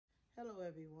Hello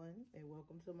everyone and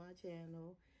welcome to my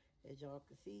channel. As y'all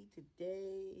can see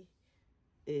today,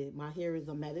 my hair is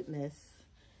a matted mess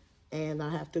and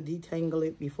I have to detangle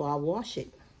it before I wash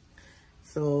it.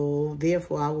 So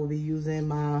therefore I will be using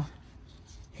my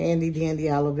handy dandy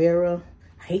aloe vera.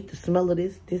 I hate the smell of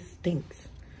this. This stinks.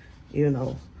 You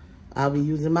know, I'll be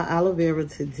using my aloe vera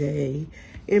today.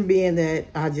 And being that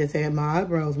I just had my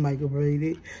eyebrows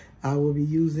microbladed, I will be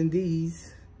using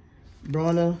these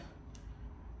Bronner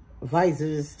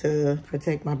visors to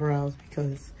protect my brows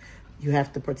because you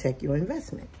have to protect your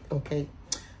investment. Okay,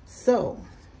 so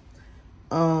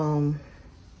let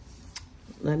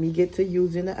me get to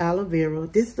using the aloe vera.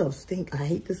 This stuff stink. I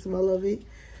hate the smell of it,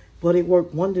 but it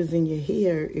works wonders in your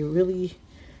hair. It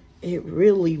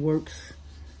really works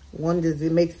wonders.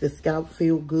 It makes the scalp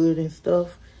feel good and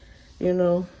stuff, you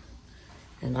know.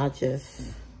 And I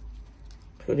just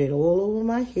put it all over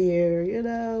my hair, you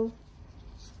know.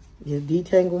 Just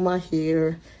detangle my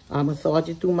hair. I massage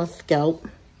it through my scalp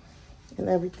and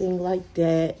everything like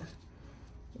that,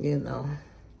 you know.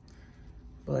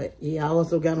 But yeah, I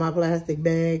also got my plastic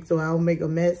bag so I don't make a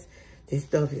mess. This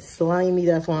stuff is slimy.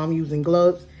 That's why I'm using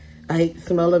gloves. I hate the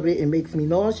smell of it. It makes me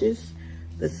nauseous.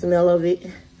 The smell of it,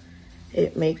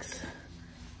 it makes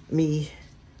me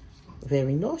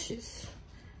very nauseous.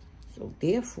 So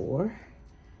therefore,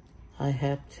 I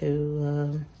have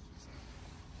to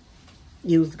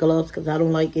use gloves because I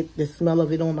don't like it, the smell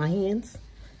of it on my hands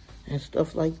and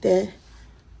stuff like that.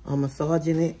 I'm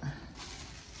massaging it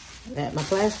at my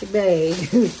plastic bag.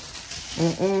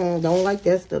 Don't like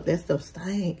that stuff. That stuff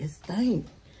stank. It stank.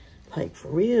 Like for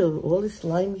real, all this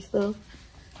slimy stuff.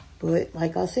 But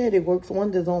like I said, it works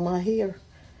wonders on my hair.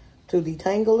 To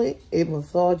detangle it, it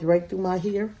massages right through my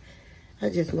hair. I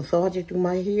just massage it through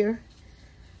my hair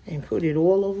and put it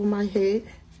all over my head.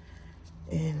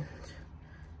 And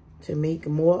to make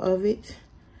more of it,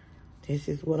 this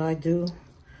is what I do.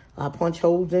 I punch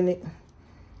holes in it,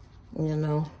 you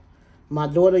know. My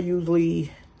daughter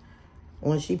usually,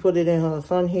 when she put it in her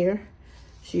son hair,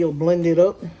 she'll blend it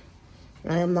up.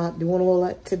 I am not doing all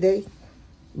that today.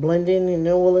 Blending and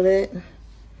all of that,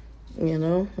 you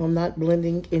know. I'm not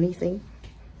blending anything,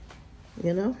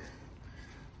 you know.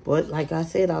 But like I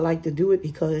said, I like to do it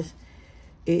because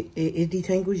it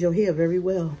detangles your hair very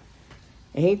well.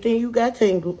 Anything you got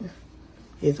tangled,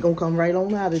 it's going to come right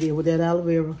on out of there with that aloe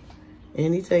vera.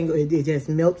 Any tangle, it just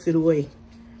melts it away.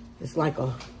 It's like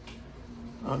a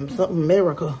something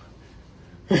miracle.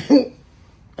 I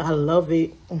love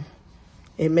it.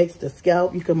 It makes the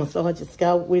scalp, you can massage your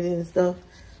scalp with it and stuff.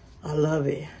 I love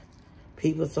it.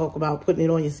 People talk about putting it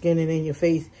on your skin and in your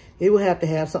face. It would have to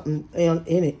have something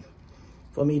in it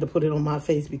for me to put it on my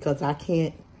face because I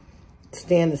can't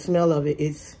stand the smell of it.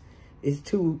 It's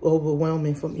too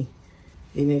overwhelming for me.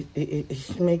 And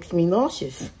it makes me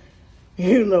nauseous,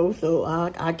 you know, so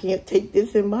I can't take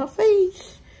this in my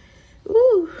face.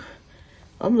 Ooh,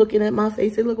 I'm looking at my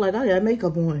face. It looks like I got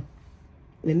makeup on.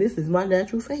 And this is my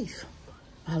natural face.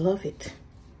 I love it.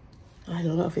 I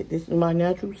love it. This is my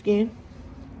natural skin.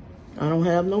 I don't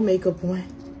have no makeup on.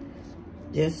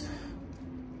 Just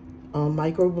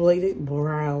microbladed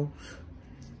brows.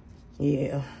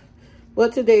 Yeah.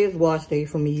 But today is wash day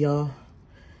for me, y'all.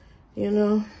 You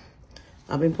know,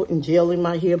 I've been putting gel in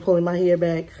my hair, pulling my hair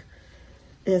back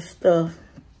and stuff.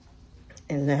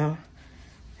 And now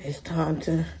it's time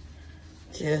to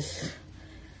just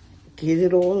get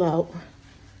it all out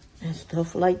and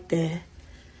stuff like that.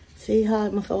 See how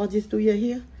it massages through your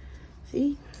hair?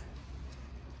 See?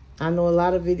 I know a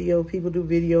lot of people do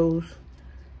videos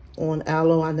on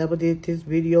aloe. I never did this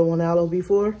video on aloe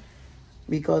before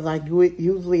because I do it,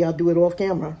 usually I do it off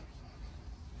camera.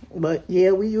 But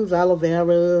yeah, we use aloe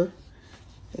vera.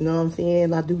 You know what I'm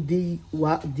saying? I do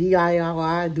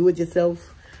DIY, do it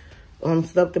yourself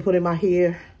stuff to put in my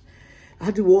hair.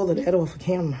 I do all of that off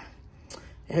camera.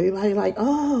 Everybody like,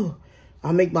 oh,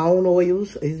 I make my own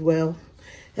oils as well.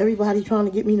 Everybody trying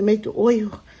to get me to make the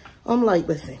oil. I'm like,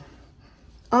 listen,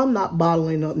 I'm not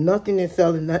bottling up nothing and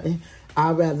selling nothing.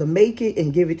 I'd rather make it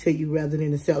and give it to you rather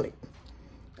than to sell it.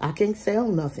 I can't sell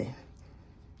nothing.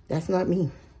 That's not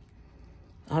me.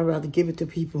 I'd rather give it to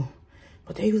people.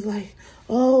 But they was like,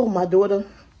 oh, my daughter,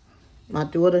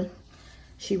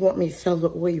 she want me to sell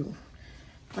the oil.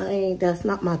 That's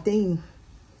not my thing.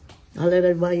 I let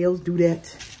everybody else do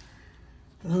that.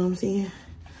 You know what I'm saying?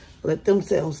 Let them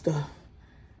sell stuff.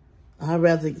 I'd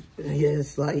rather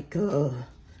just like, you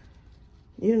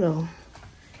know,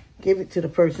 give it to the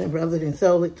person rather than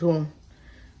sell it to them.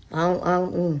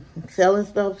 Selling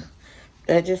stuff,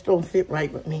 that just don't fit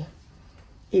right with me.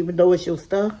 Even though it's your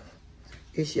stuff,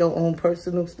 it's your own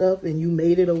personal stuff and you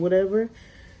made it or whatever,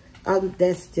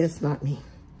 That's just not me.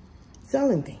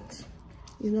 Selling things,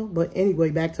 you know. But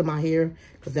anyway, back to my hair,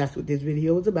 because that's what this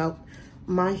video is about.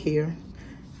 My hair.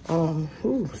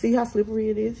 Ooh, see how slippery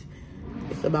it is?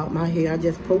 It's about my hair. I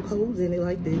just poke holes in it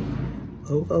like this.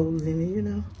 Poke holes in it, you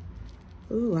know.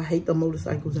 Ooh, I hate the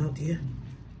motorcycles out there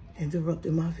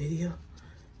interrupting my video.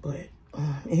 But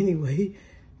anyway,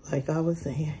 like I was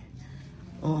saying,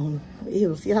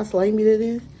 ew, see how slimy that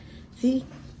is? See?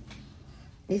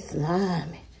 It's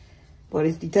slimy. But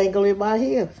it's detangling my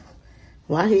hair.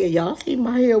 My hair, y'all see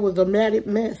my hair was a matted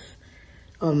mess.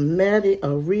 A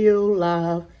real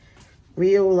live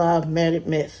matted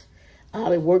mess.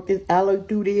 I worked this aloe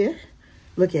through there.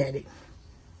 Look at it.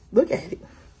 Look at it.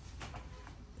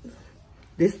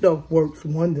 This stuff works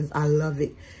wonders. I love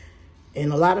it.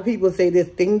 And a lot of people say there's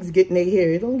things get in their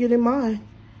hair. It don't get in mine.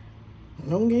 It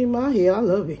don't get in my hair. I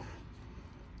love it.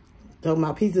 So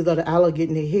my pieces of the aloe get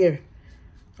in their hair.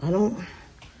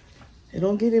 It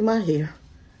don't get in my hair.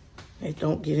 It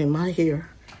don't get in my hair.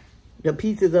 The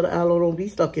pieces of the aloe don't be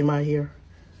stuck in my hair.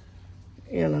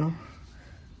 You know.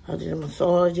 I just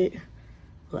massage it.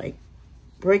 Like,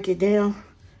 break it down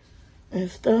and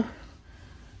stuff.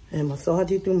 And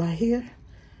massage it through my hair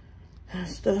and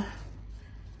stuff.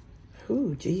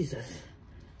 Ooh, Jesus.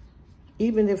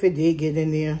 Even if it did get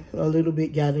in there, a little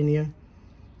bit got in there,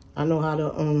 I know how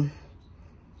to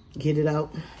get it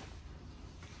out.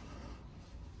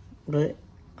 But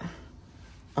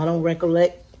I don't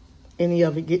recollect any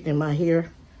of it getting in my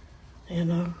hair, you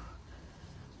know.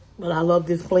 But I love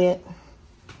this plant,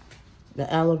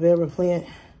 the aloe vera plant.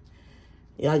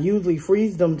 Yeah, I usually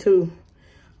freeze them too.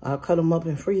 I'll cut them up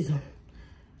and freeze them,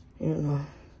 you know.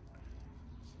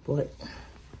 But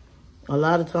a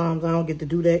lot of times I don't get to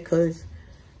do that because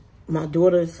my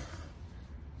daughters,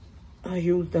 I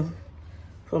use them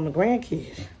from the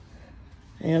grandkids,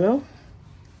 you know.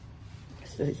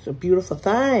 It's a beautiful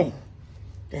thing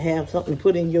to have something to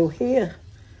put in your hair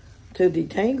to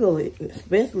detangle it,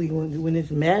 especially when it's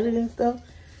matted and stuff.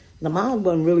 Now, mine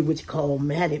wasn't really what you call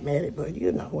matted, but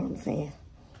you know what I'm saying.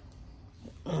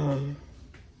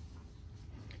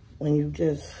 When you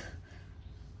just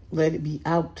let it be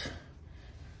out.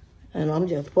 And I'm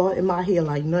just parting my hair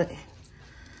like nothing.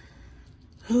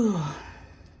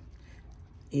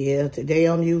 Yeah, today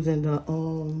I'm using the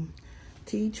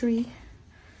tea tree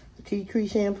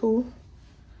shampoo.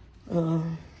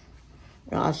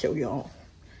 I'll show y'all,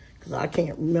 because I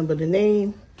can't remember the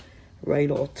name right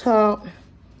off top.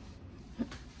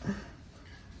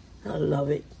 I love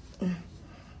it.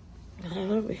 I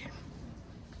love it.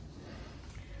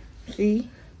 See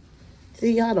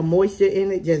how the moisture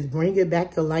in it just bring it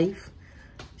back to life?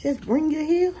 Just bring your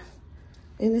hair,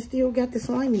 and it still got the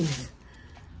sliminess.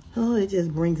 Oh, it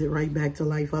just brings it right back to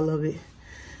life. I love it.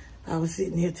 I was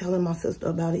sitting here telling my sister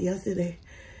about it yesterday.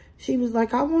 She was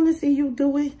like, I want to see you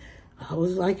do it. I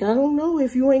was like, I don't know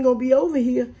if you ain't going to be over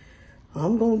here.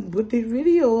 I'm going to put this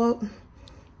video up.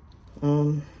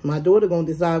 My daughter going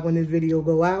to decide when this video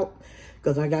go out,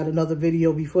 because I got another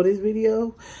video before this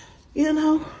video, you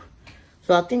know.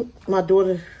 So I think my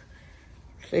daughter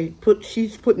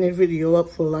she's putting this video up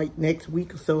for like next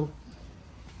week or so,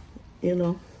 you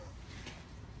know.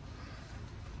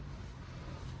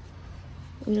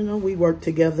 You know, we work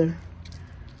together.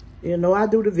 You know, I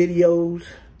do the videos.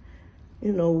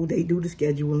 You know, they do the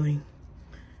scheduling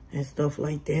and stuff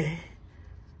like that.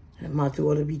 And my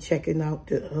daughter be checking out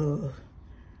the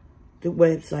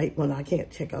website when I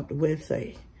can't check out the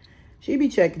website. They be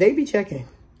checking.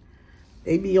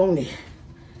 They be on it.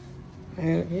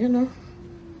 And, you know,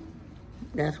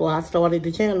 that's why I started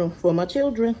the channel, for my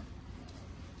children.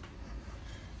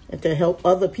 And to help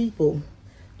other people.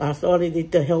 I started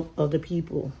it to help other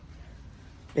people.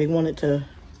 They wanted to,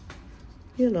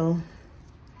 you know,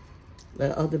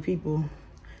 let other people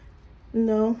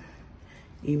know,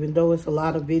 even though it's a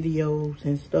lot of videos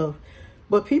and stuff.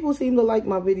 But people seem to like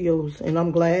my videos, and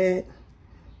I'm glad.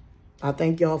 I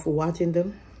thank y'all for watching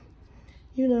them,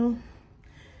 you know,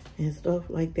 and stuff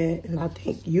like that. And I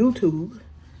thank YouTube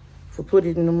for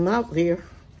putting them out there,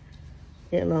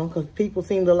 you know, because people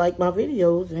seem to like my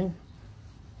videos, and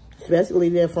especially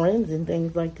their friends and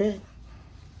things like that.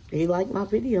 They like my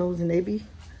videos, and they be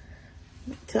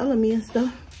telling me and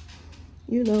stuff,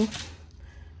 you know,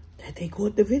 that they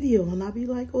caught the video. And I be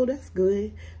like, oh, that's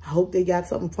good. I hope they got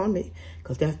something from it,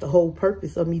 because that's the whole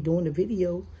purpose of me doing the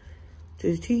video,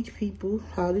 to teach people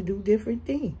how to do different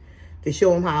things, to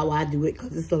show them how I do it,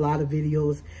 because it's a lot of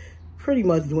videos pretty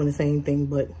much doing the same thing.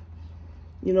 But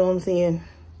you know what I'm saying?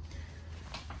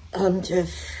 I'm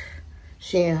just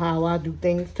sharing how I do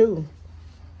things too.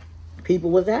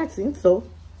 People was asking, so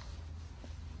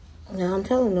now I'm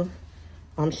telling them.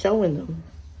 I'm showing them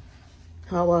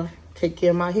how I take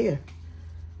care of my hair,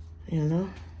 you know.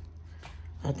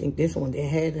 I think this one they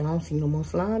had, and I don't see no more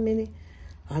slime in it.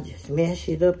 I just mash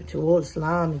it up until all the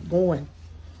slime is going.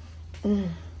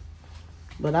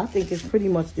 But I think it's pretty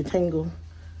much detangle.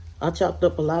 I chopped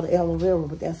up a lot of aloe vera,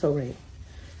 but that's all right.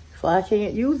 If I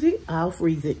can't use it, I'll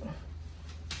freeze it.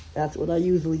 That's what I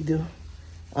usually do.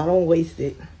 I don't waste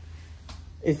it.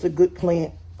 It's a good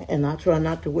plant, and I try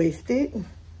not to waste it.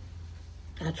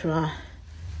 I try.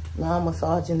 Now I'm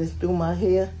massaging this through my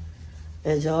hair,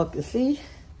 as y'all can see.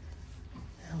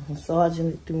 I'm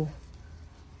massaging it through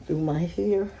my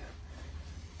hair,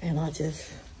 and I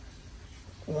just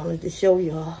wanted to show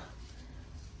y'all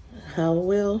how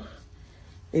well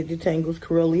it detangles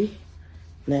curly,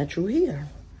 natural hair.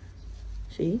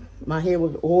 See, my hair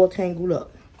was all tangled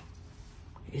up.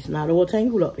 It's not all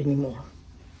tangled up anymore.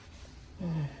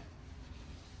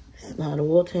 It's not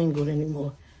all tangled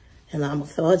anymore. And I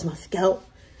massage my scalp.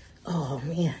 Oh,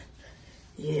 man.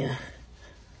 Yeah.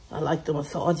 I like to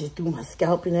massage it through my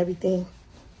scalp and everything.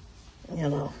 You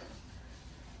know.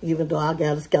 Even though I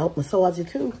got a scalp massager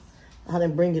too. I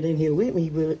didn't bring it in here with me,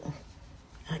 but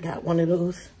I got one of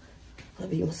those. I'll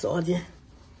be massaging.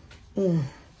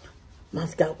 My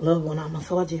scalp love when I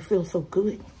massage it. It feels so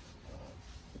good.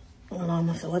 When I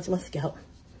massage my scalp.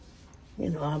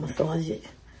 You know, I massage it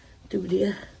through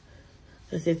there.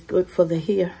 Because it's good for the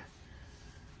hair.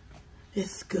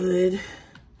 It's good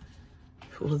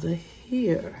for the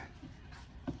hair.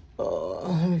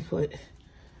 Oh, let me put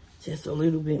just a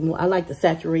little bit more. I like to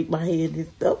saturate my hair and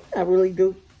stuff. I really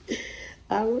do.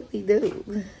 I really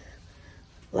do.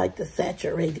 Like to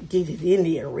saturate it, get it in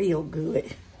there real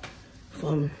good.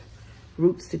 From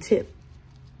roots to tip.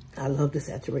 I love to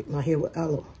saturate my hair with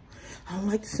aloe. I don't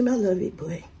like the smell of it,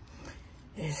 but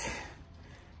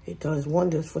it does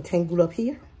wonders for tangled up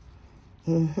hair.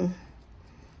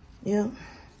 Yeah.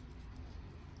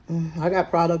 I got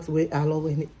products with aloe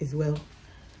in it as well.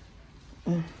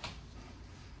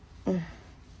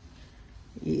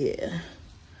 Yeah.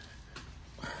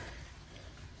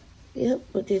 Yep,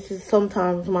 but this is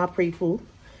sometimes my prepoo.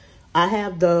 I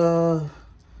have the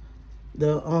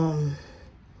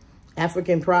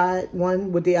African Pride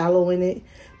one with the aloe in it,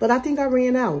 but I think I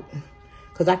ran out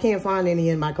because I can't find any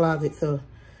in my closet, so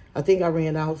I think I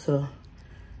ran out. So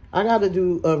I gotta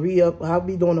do a re-up. I'll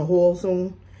be doing a haul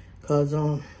soon because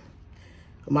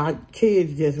my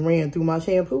kids just ran through my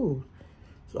shampoo,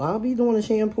 so I'll be doing a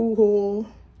shampoo haul.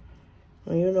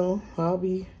 You know, I'll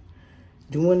be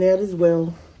doing that as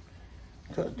well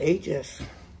because they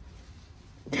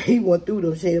went through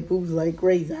those shampoos like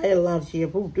crazy. I had a lot of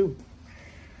shampoo too.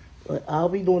 But I'll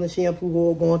be doing a shampoo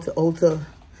haul, going to Ulta,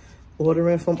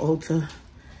 ordering from Ulta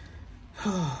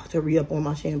to re-up on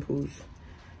my shampoos.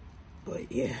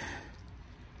 But yeah,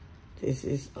 this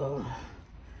is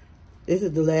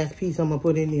the last piece I'm gonna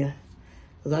put in there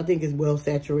because I think it's well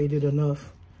saturated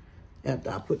enough after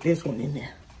I put this one in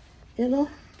there. You know,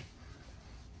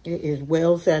 it is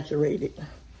well saturated.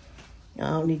 I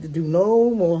don't need to do no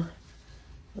more.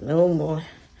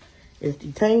 It's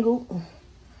detangled.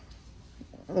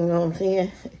 You know what I'm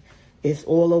saying? It's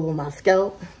all over my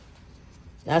scalp.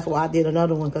 That's why I did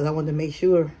another one, because I wanted to make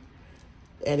sure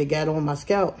that it got on my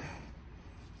scalp.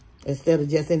 Instead of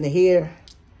just in the hair,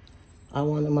 I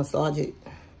want to massage it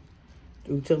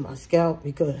through to my scalp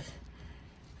because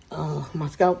my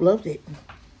scalp loved it.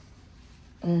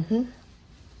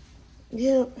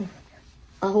 Yeah.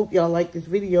 I hope y'all like this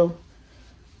video.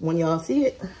 When y'all see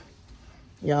it,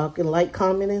 y'all can like,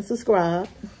 comment, and subscribe.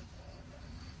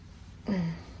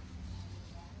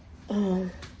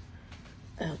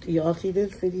 After y'all see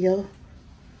this video,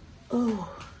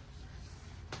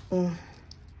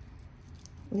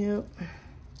 yep,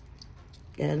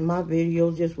 and my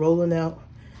videos just rolling out.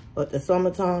 But the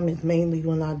summertime is mainly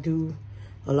when I do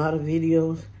a lot of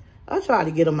videos. I try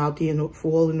to get them out there in the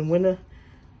fall and the winter,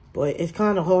 but it's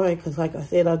kind of hard because, like I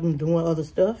said, I've been doing other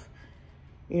stuff.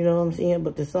 You know what I'm saying?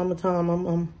 But the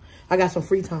summertime, I got some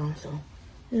free time, so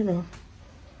you know.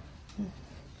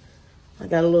 I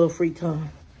got a little free time.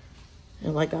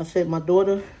 And like I said, my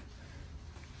daughter,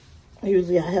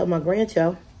 usually I have my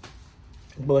grandchild,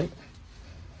 but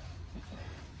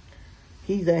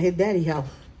he's at his daddy's house.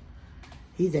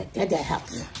 He's at dad's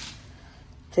house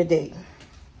today.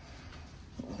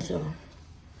 So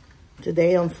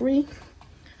today I'm free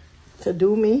to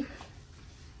do me.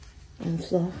 And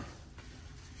so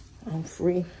I'm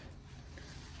free.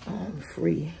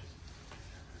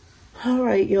 All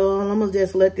right, y'all. I'm going to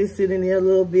just let this sit in there a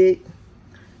little bit.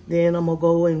 Then I'm going to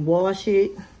go and wash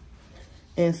it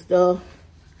and stuff.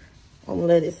 I'm going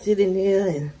to let it sit in there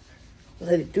and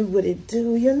let it do what it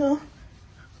do, you know.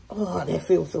 Oh, that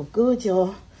feels so good,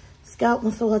 y'all. Scalp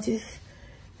massages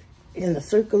and the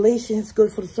circulation. It's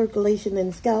good for the circulation in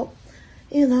the scalp,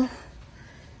 you know.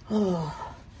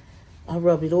 Oh, I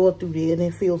rub it all through there and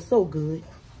it feels so good.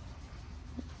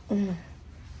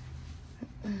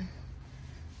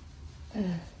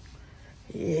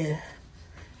 Yeah.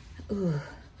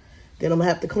 Then I'm gonna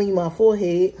have to clean my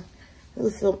forehead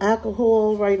with some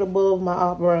alcohol right above my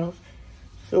eyebrows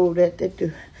so that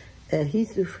the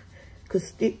adhesive could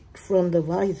stick from the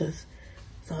visors.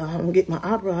 So I don't get my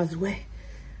eyebrows wet.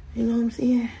 You know what I'm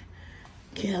saying?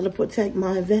 Gotta protect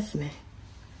my investment.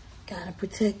 Gotta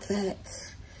protect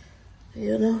that.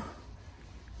 You know?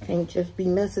 Can't just be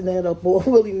messing that up all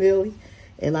willy-nilly.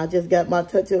 And I just got my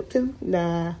touch-up too.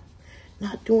 Nah,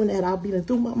 not doing that. I'll be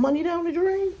threw my money down the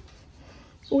drain.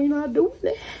 We're not doing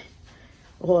that.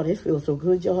 Oh, this feels so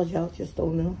good, y'all. Y'all just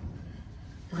don't know.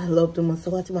 I love to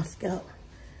massage my scalp.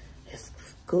 It's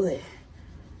good.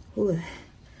 Ooh, it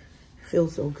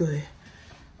feels so good.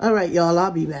 All right, y'all.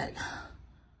 I'll be back.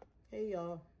 Hey,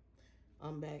 y'all.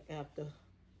 I'm back after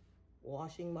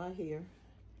washing my hair.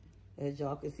 As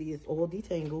y'all can see, it's all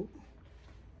detangled.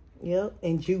 Yep,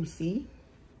 and juicy.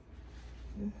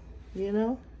 You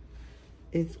know?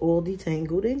 It's all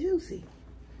detangled and juicy.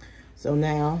 So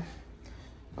now,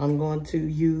 I'm going to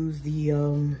use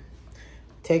the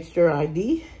Texture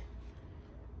ID.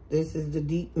 This is the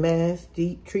deep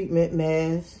treatment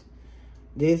mask.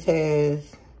 This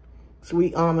has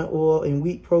sweet almond oil and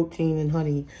wheat protein and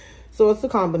honey. So it's a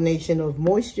combination of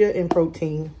moisture and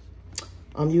protein.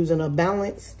 I'm using a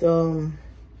balanced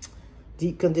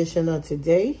deep conditioner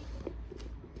today.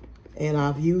 And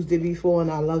I've used it before and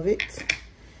I love it.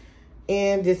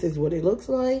 And this is what it looks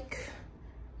like.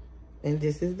 And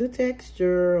this is the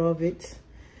texture of it.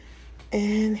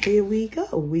 And here we go.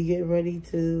 We get ready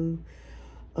to,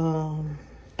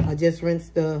 I just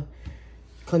rinsed the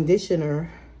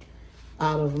conditioner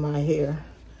out of my hair.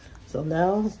 So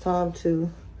now it's time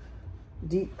to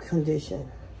deep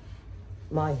condition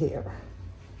my hair.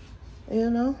 You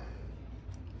know,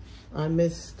 I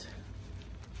missed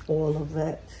all of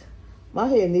that. My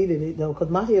hair needed it though, because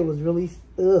my hair was really,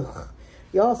 ugh.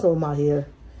 Y'all saw my hair.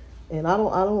 And I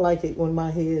don't like it when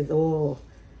my hair is all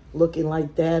looking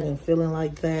like that and feeling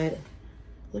like that.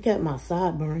 Look at my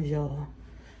sideburns, y'all.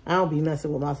 I don't be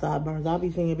messing with my sideburns. I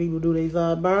be seeing people do their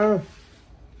sideburns.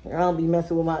 I don't be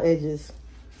messing with my edges.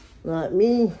 Not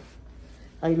me.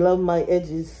 I love my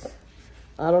edges.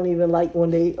 I don't even like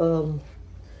when they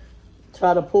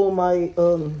try to pull my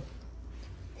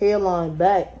hairline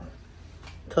back.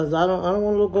 Cause I don't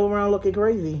want to go around looking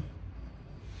crazy.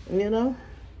 You know?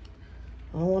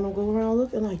 I don't want to go around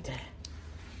looking like that.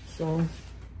 So,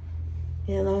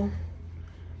 you know,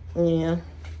 yeah.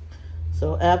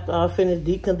 So after I finish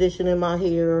deep conditioning my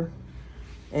hair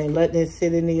and letting it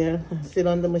sit in there, sit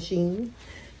on the machine.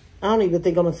 I don't even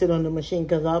think I'm going to sit on the machine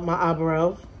because I have my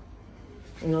eyebrows.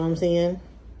 You know what I'm saying?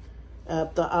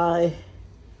 After I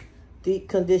deep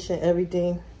condition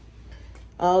everything,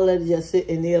 I'll let it just sit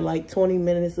in there like 20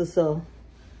 minutes or so.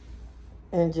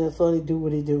 And just let it do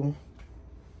what it do.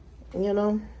 You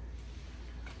know?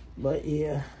 But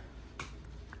yeah.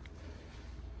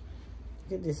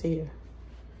 Get this here.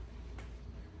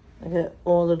 I got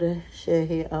all of the shed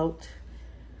hair out.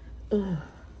 Ugh.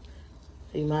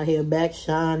 See my hair back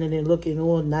shining and looking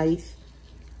all nice.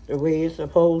 The way it's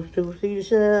supposed to. See the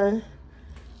shine?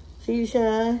 See the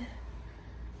shine?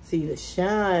 See the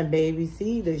shine, baby.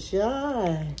 See the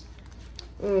shine.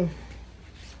 The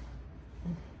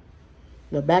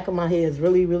back of my hair is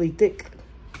really, really thick.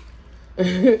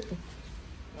 I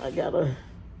gotta,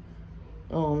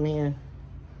 oh man.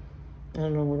 I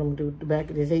don't know what I'm gonna do with the back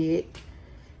of this head.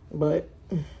 But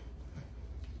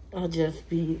I'll just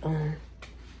be,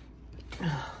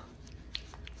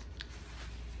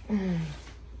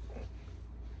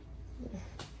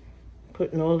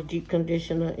 putting all the deep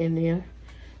conditioner in there.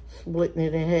 Splitting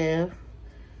it in half.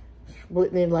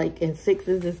 Splitting it like in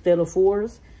 6s instead of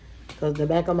 4s. Because the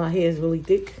back of my hair is really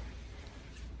thick.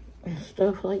 And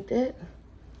stuff like that.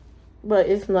 But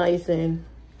it's nice and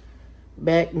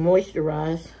back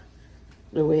moisturized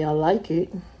the way I like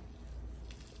it.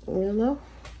 You know?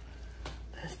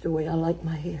 That's the way I like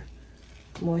my hair.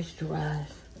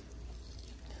 Moisturized.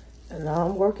 And now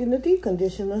I'm working the deep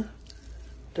conditioner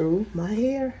through my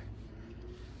hair.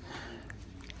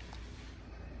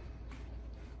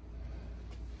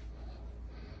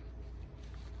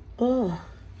 Oh.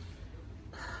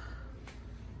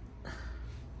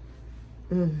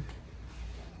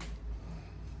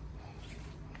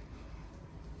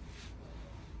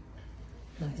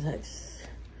 Like this.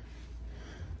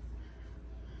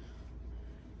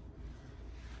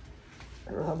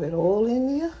 Rub it all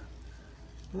in there.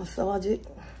 Massage it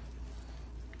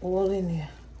all in there.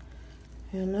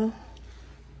 You know?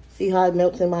 See how it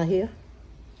melts in my hair?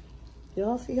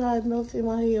 Y'all see how it melts in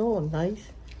my hair? Oh,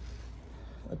 nice.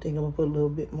 I think I'm gonna put a little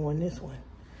bit more in this one.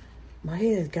 My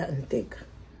hair has gotten thick.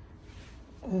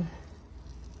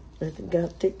 It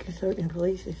got thick in certain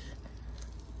places.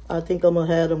 I think I'm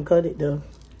gonna have them cut it though.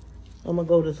 I'm gonna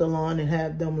go to the salon and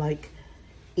have them like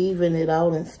even it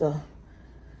out and stuff.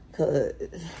 Cause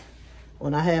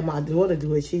when I had my daughter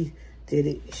do it, she did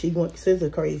it. She went scissor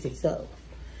crazy. So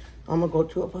I'm gonna go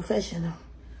to a professional,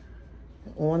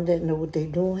 one that know what they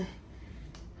doing.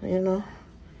 You know,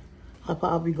 I'll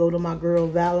probably go to my girl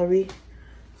Valerie,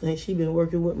 since she been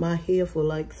working with my hair for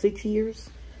like 6 years.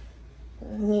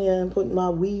 Yeah, and putting my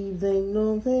weaves in, you know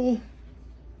what I'm saying?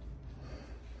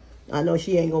 I know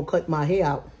she ain't gonna cut my hair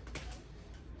out.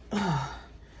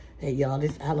 Hey y'all,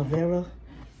 this aloe vera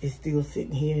is still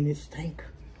sitting here in this tank.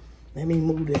 Let me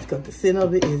move this because the scent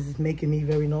of it is making me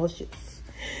very nauseous.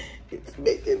 It's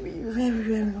making me very,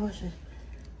 very nauseous.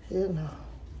 You know.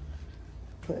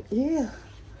 But yeah.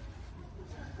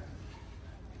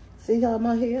 See how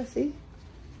my hair, see?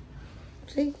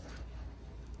 See?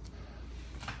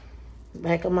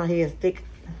 Back of my hair is thick.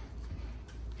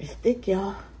 It's thick,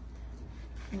 y'all.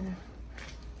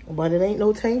 But it ain't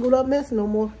no tangled up mess no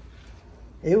more.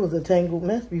 It was a tangled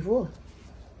mess before.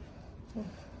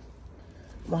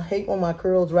 I hate when my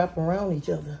curls wrap around each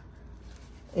other.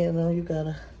 You know, you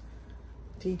gotta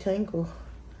detangle.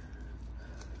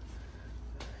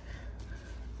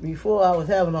 Before I was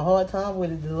having a hard time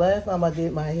with it the last time I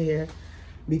did my hair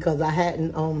because I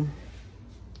hadn't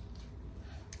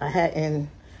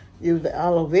used the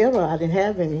aloe vera. I didn't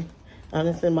have any. I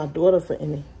didn't send my daughter for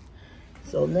any.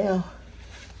 So now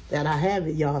that I have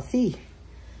it, y'all see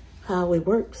how it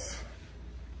works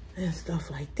and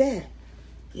stuff like that.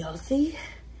 Y'all see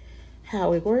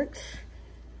how it works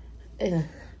and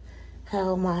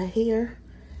how my hair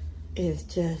is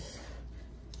just,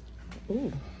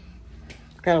 ooh.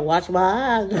 Gotta watch my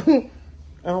eyes. I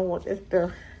don't want this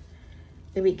to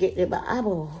be getting in my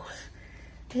eyeballs.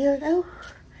 You know?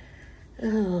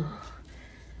 Oh.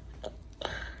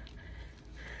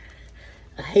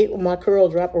 I hate when my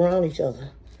curls wrap around each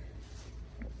other.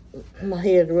 My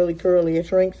hair is really curly. It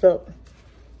shrinks up.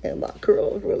 And my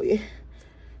curls really,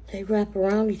 they wrap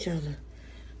around each other.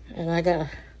 And I gotta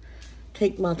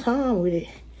take my time with it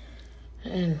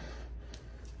and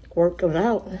work them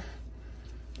out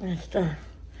and stuff.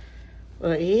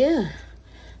 But yeah,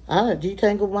 I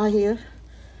detangled my hair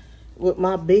with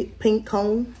my big pink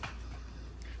comb.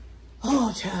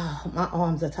 Oh, child, my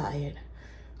arms are tired.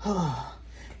 Oh,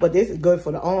 but this is good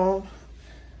for the arms,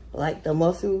 like the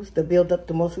muscles, to build up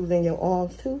the muscles in your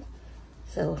arms too.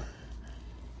 So,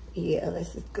 yeah,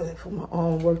 this is good for my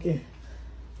arm working,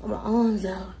 for my arms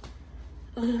out.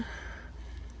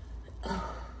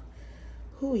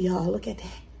 Oh, y'all, look at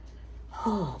that.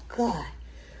 Oh, God.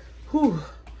 Whew.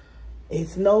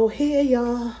 It's no hair,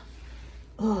 y'all.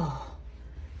 Oh,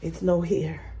 it's no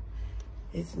hair.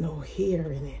 It's no hair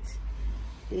in it.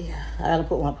 Yeah, I gotta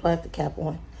put my plastic cap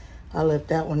on. I left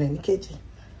that one in the kitchen.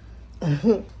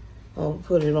 I'll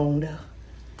put it on there.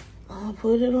 I'll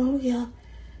put it on, yeah.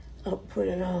 I'll put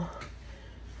it on.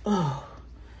 Oh,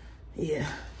 yeah.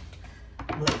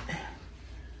 But,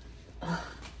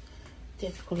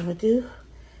 that's what I'm gonna do.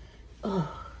 Oh,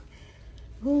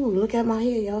 ooh, look at my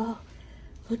hair, y'all.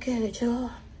 Look at it,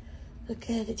 y'all. Look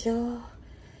at it, y'all.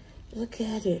 Look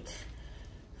at it.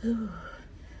 Ooh.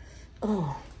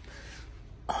 Oh.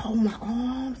 Oh, my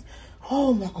arms.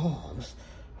 Oh, my arms.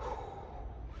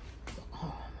 My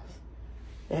arms.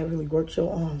 That really works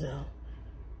your arms out.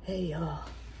 Hey, y'all.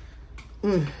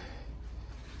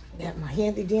 Got my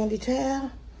handy dandy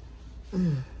towel.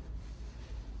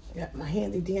 Got my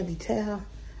handy dandy towel.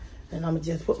 And I'm going to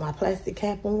just put my plastic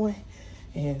cap on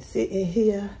and sit in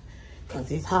here. Because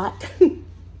it's hot.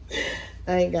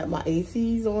 I ain't got my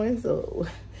ACs on, so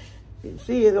you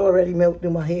see it already melted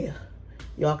through my hair.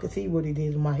 Y'all can see what it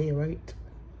did to my hair, right?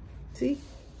 See?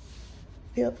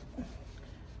 Yep.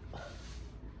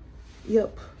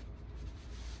 Yep.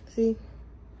 See?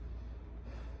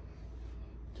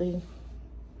 See?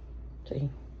 See?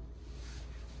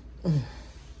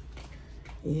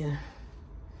 Yeah.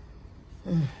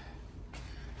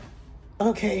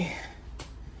 Okay.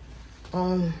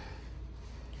 I'm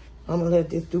gonna let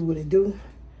this do what it do.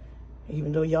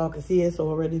 Even though y'all can see it's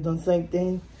already done the same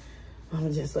thing. I'm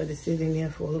gonna just let it sit in there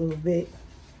for a little bit.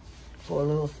 For a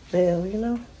little spell, you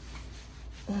know.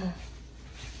 I'm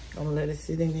gonna let it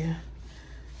sit in there.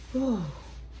 Oh.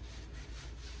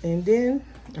 And then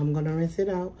I'm gonna rinse it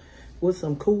out with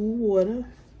some cool water.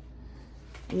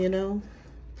 you know.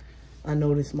 I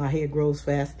notice my hair grows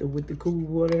faster with the cool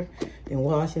water than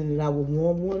washing it out with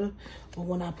warm water. But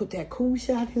when I put that cool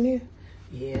shot in there,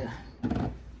 yeah,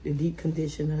 the deep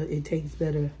conditioner, it tastes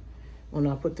better when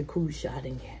I put the cool shot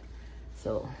in there.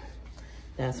 So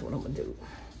that's what I'm gonna do,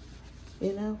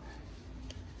 you know,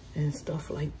 and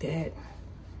stuff like that.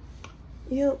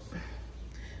 Yep.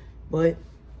 But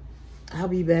I'll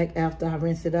be back after I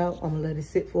rinse it out. I'm gonna let it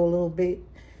sit for a little bit,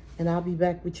 and I'll be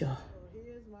back with y'all.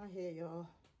 Here's my hair, y'all.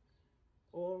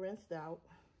 All rinsed out.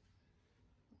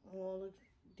 All the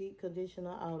deep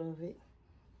conditioner out of it.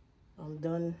 I'm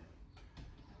done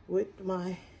with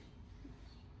my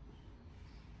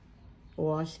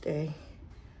wash day.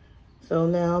 So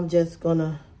now I'm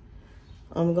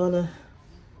gonna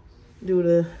do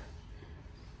the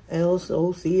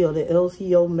LOC or the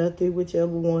LCO method, whichever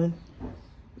one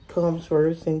comes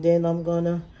first, and then I'm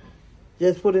gonna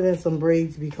just put it in some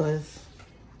braids because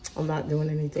I'm not doing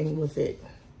anything with it.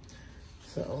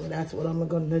 So that's what I'm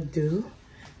gonna do.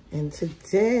 And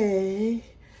today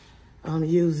I'm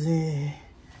using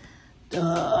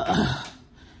the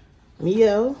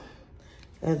Mio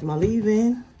as my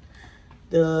leave-in,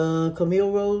 the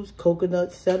Camille Rose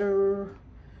Coconut Setter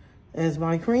as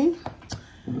my cream,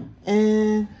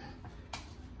 and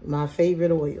my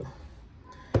favorite oil.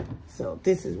 So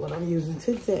this is what I'm using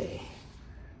today.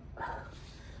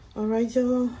 All right,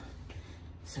 y'all.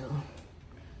 So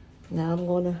now I'm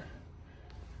gonna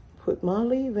put my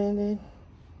leave-in in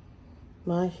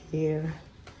my hair.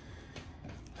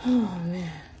 Oh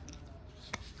man,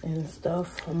 and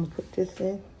stuff. I'm gonna put this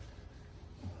in.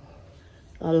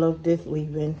 I love this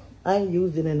leave-in. I ain't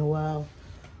used it in a while,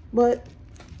 but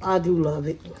I do love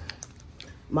it.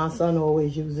 My son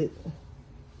always uses it,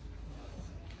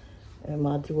 and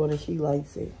my daughter, she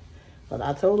likes it. But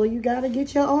I told her, you gotta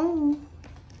get your own,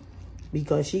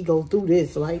 because she go through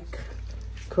this like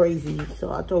crazy.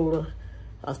 So I told her,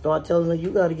 I started telling her, you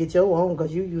gotta get your own,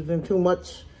 because you using too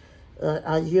much.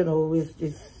 You know,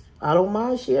 I don't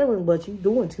mind sharing, but you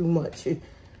doing too much. You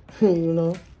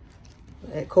know,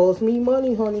 that costs me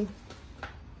money, honey.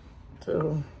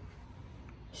 So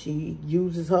she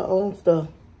uses her own stuff.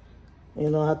 You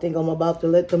know, I think I'm about to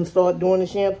let them start doing the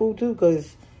shampoo too,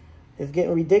 because it's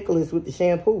getting ridiculous with the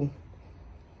shampoo.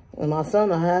 And my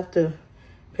son, I have to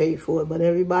pay for it. But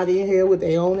everybody in here with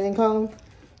their own income,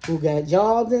 who got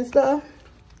jobs and stuff,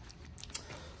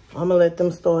 I'm going to let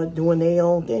them start doing their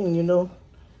own thing, you know.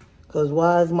 Because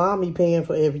why is mommy paying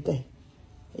for everything?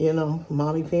 You know,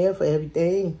 mommy paying for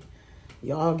everything.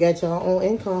 Y'all got your own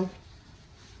income.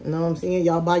 You know what I'm saying?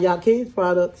 Y'all buy y'all kids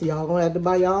products. Y'all going to have to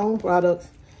buy your own products.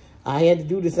 I had to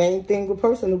do the same thing with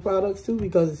personal products too,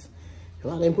 because if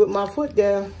I didn't put my foot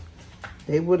down,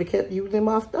 they would have kept using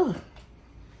my stuff.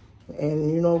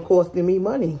 And, you know, costing me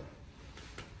money.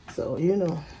 So, you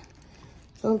know,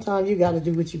 sometimes you got to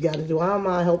do what you got to do. I don't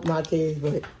mind helping my kids,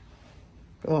 but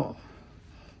come on.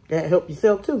 Got to help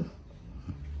yourself too.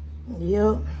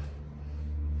 Yep.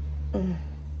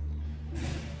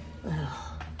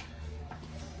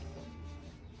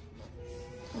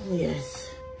 Yes.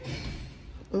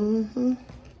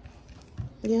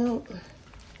 Yep.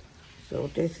 So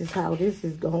this is how this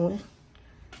is going.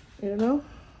 You know?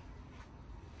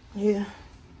 Yeah.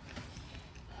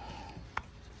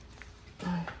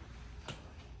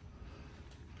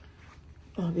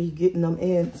 I'll be getting them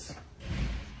ends.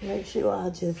 Make sure I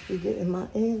just be getting my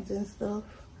ends and stuff.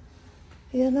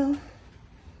 You know?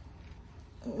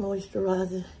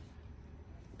 Moisturizing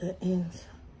the ends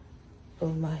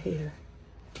of my hair.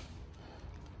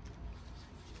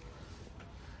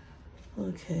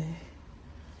 Okay.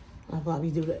 I'll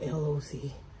probably do the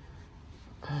LOC.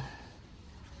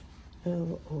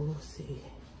 LOC.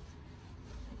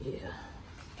 Yeah.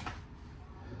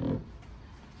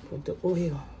 Put the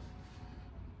oil.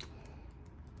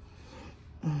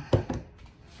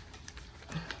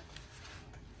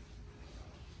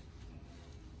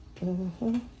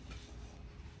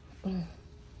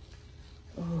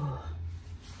 Oh,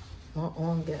 my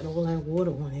arm got all that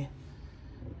water on it.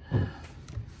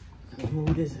 Let me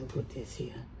move this and put this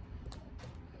here.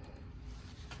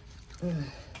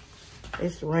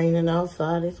 It's raining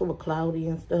outside. It's all cloudy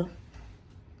and stuff.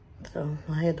 So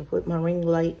I had to put my ring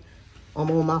light. I'm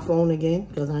on my phone again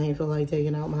because I ain't feel like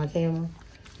taking out my camera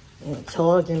and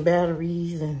charging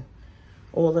batteries and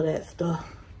all of that stuff.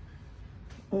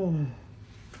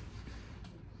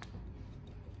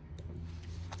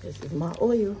 This is my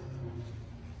oil.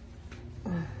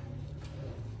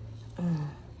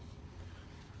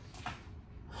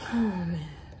 Oh man.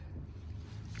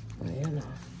 You know.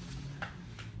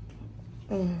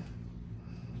 And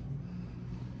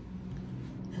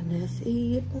that's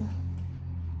it.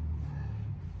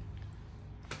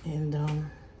 And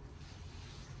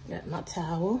got my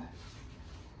towel,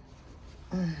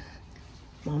 my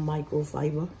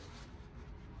microfiber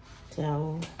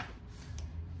towel.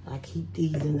 I keep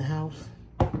these in the house.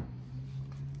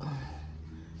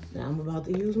 Now I'm about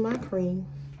to use my cream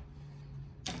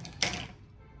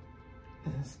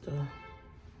and stuff.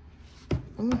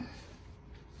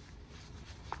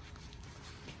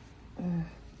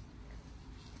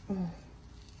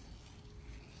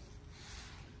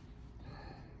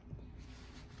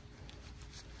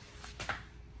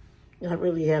 I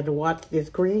really have to watch this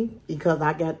cream because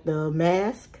I got the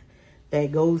mask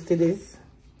that goes to this.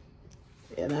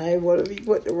 And I didn't want to be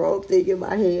putting the wrong thing in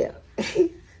my hair.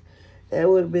 That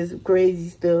would have been some crazy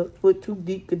stuff. Put 2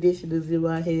 deep conditioners in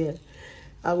my hair.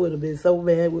 I would have been so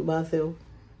mad with myself.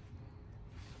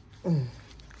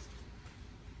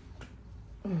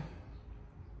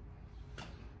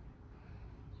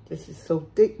 This is so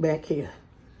thick back here.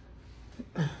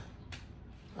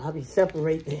 I'll be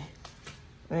separating.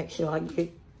 Make sure I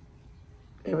get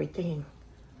everything.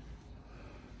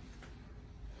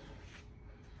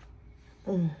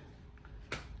 I don't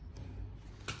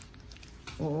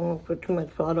want to put too much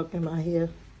product in my hair.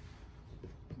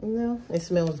 You know, it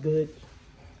smells good.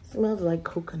 It smells like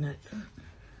coconut.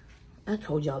 I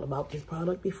told y'all about this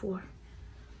product before,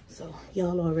 so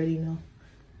y'all already know.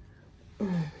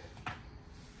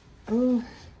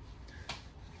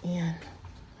 And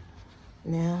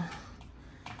now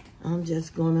I'm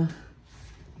just gonna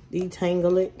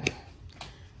detangle it,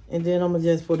 and then I'm gonna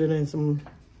just put it in some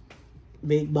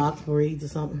big box braids or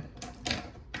something,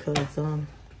 cause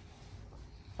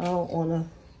I don't wanna,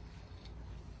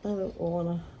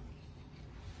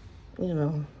 you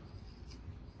know,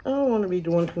 I don't wanna be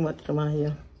doing too much to my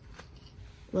hair.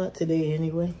 Not today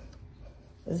anyway.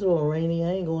 It's all rainy,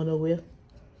 I ain't going nowhere.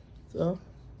 So,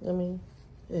 I mean,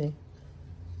 hey,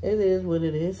 it is what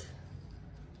it is.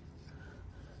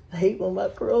 I hate when my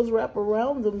curls wrap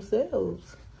around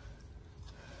themselves.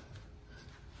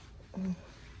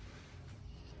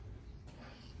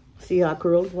 See how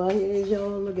curls my hair is,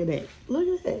 y'all? Look at that. Look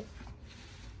at that.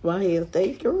 My hair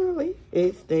stays curly.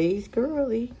 It stays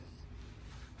curly.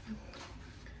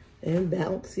 And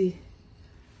bouncy.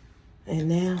 And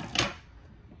now,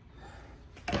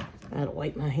 I gotta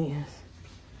wipe my hands.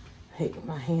 I hate when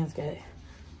my hands got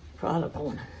product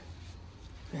on them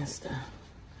and stuff.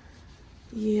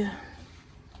 Yeah.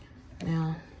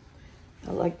 Now,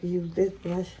 I like to use this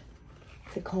brush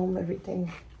to comb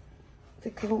everything, to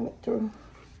comb it through.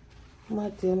 My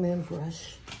dear man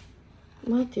brush.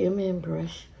 My dear man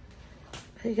brush.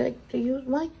 I like to use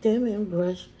my dear man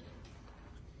brush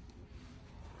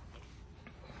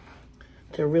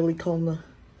to really comb the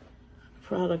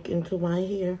product into my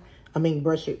hair. I mean,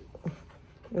 brush it.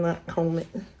 Not comb it.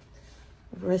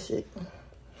 Brush it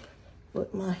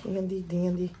with my handy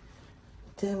dandy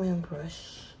dear man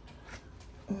brush.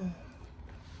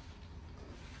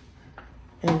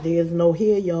 And there's no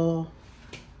hair, y'all,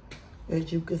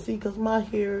 as you can see, because my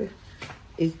hair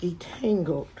is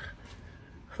detangled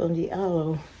from the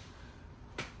aloe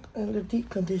and the deep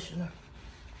conditioner.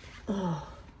 Oh,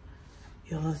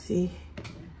 y'all see?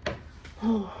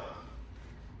 Oh,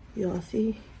 y'all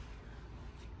see?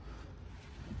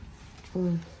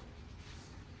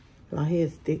 My hair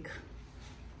is thick.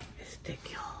 It's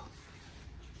thick, y'all.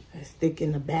 It's thick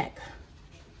in the back.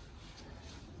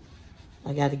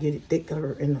 I got to get it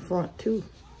thicker in the front, too.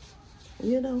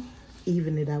 You know,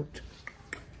 even it out.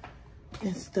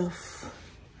 And stuff.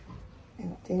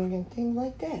 And things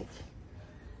like that.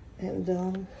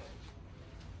 And,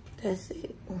 that's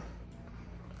it.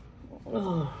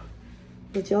 Oh.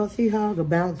 But y'all see how the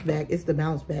bounce back, it's the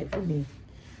bounce back for me.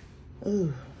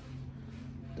 Ooh.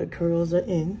 The curls are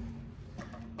in.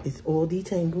 It's all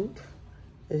detangled.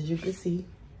 As you can see,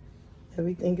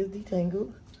 everything is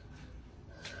detangled.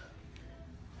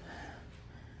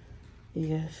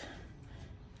 Yes.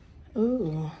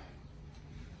 Ooh.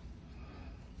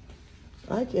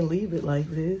 I can leave it like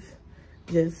this.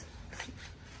 Just,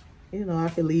 you know, I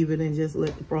can leave it and just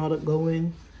let the product go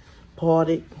in, part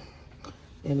it,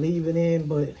 and leave it in,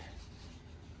 but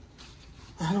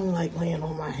I don't like laying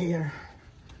on my hair.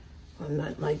 I'm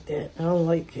not like that. I don't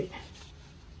like it.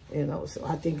 You know, so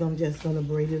I think I'm just gonna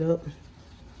braid it up,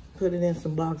 put it in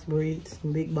some box braids,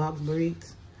 some big box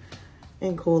braids,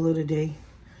 and call it a day.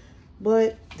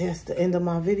 But that's the end of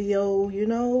my video, you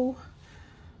know.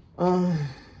 I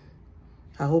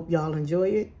hope y'all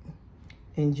enjoyed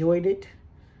it.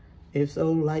 If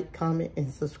so, like, comment,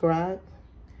 and subscribe.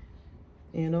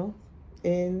 You know,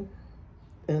 and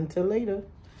until later,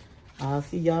 I'll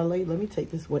see y'all later. Let me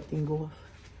take this wet thing off.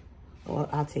 Or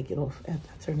I'll take it off after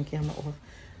I turn the camera off.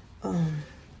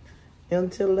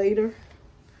 until later,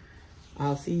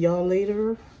 I'll see y'all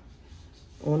later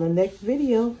on the next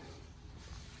video.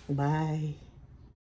 Bye.